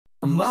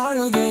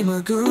Mario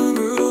Gamer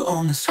Guru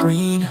on the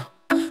screen,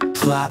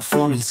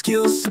 platforming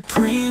skills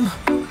supreme.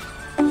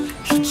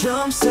 He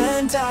jumps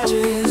and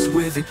dodges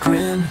with a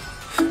grin,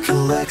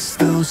 collects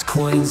those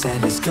coins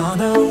and he's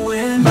gonna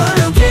win.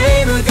 Mario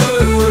Gamer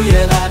Guru,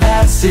 yeah,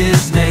 that's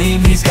his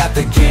name. He's got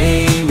the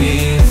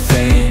gaming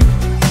fame.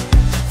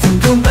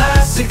 From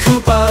Goombas to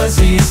Koopas,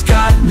 he's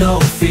got no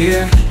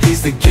fear.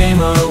 He's the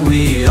gamer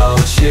we all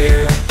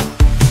cheer.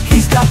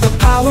 He's got the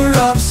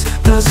power-ups,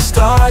 the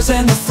stars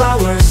and the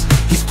flowers.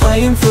 He's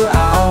playing for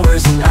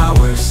hours and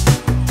hours.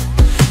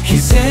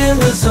 He's in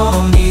the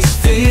zone, he's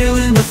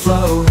feeling the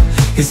flow.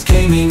 His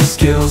gaming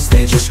skills,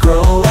 they just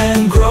grow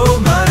and grow.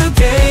 Mario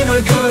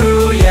Gamer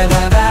Guru, yeah,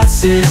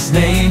 that's his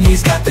name.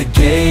 He's got the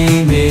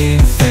gaming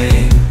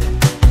fame.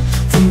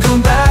 From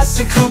Goombas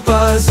to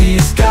Koopas,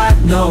 he's got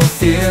no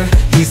fear.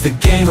 He's the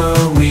gamer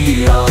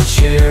we all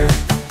cheer.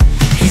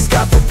 He's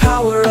got the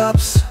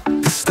power-ups,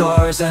 the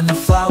stars and the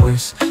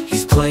flowers.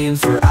 He's playing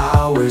for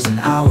hours and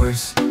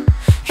hours.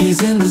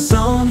 He's in the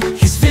zone,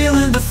 he's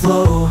feeling the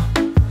flow.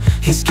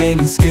 His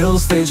gaming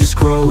skills, they just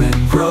grow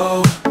and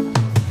grow.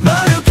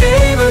 Mario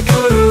Gamer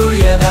Guru,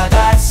 yeah,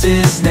 that's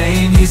his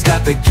name. He's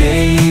got the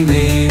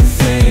gaming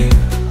fame.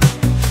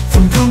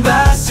 From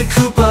Goombas to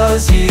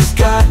Koopas, he's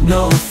got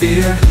no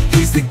fear.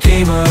 He's the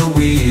gamer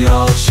we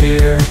all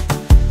cheer.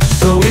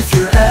 So if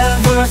you're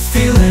ever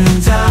feeling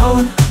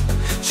down,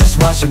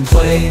 just watch him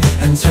play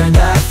and turn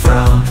that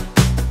frown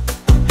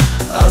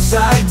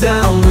upside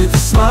down with a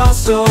smile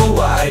so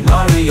wide.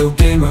 Mario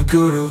Gamer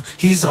Guru,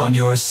 he's on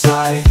your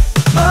side.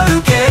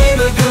 Mario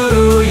Gamer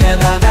Guru, yeah,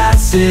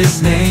 that's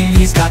his name.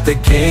 He's got the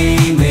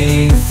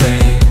gaming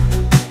fame.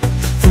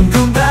 From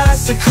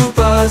Goombas to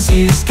Koopas,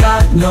 he's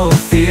got no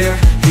fear.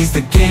 He's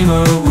the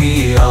gamer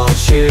we all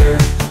cheer.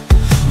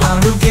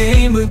 Mario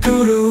Gamer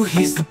Guru,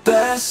 he's the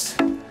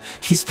best.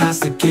 He's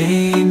passed the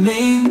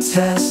gaming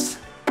test.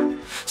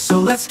 So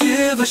let's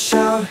give a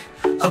shout,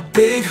 a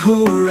big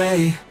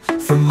hooray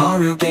for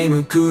Mario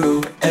Gamer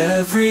Guru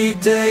every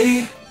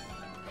day.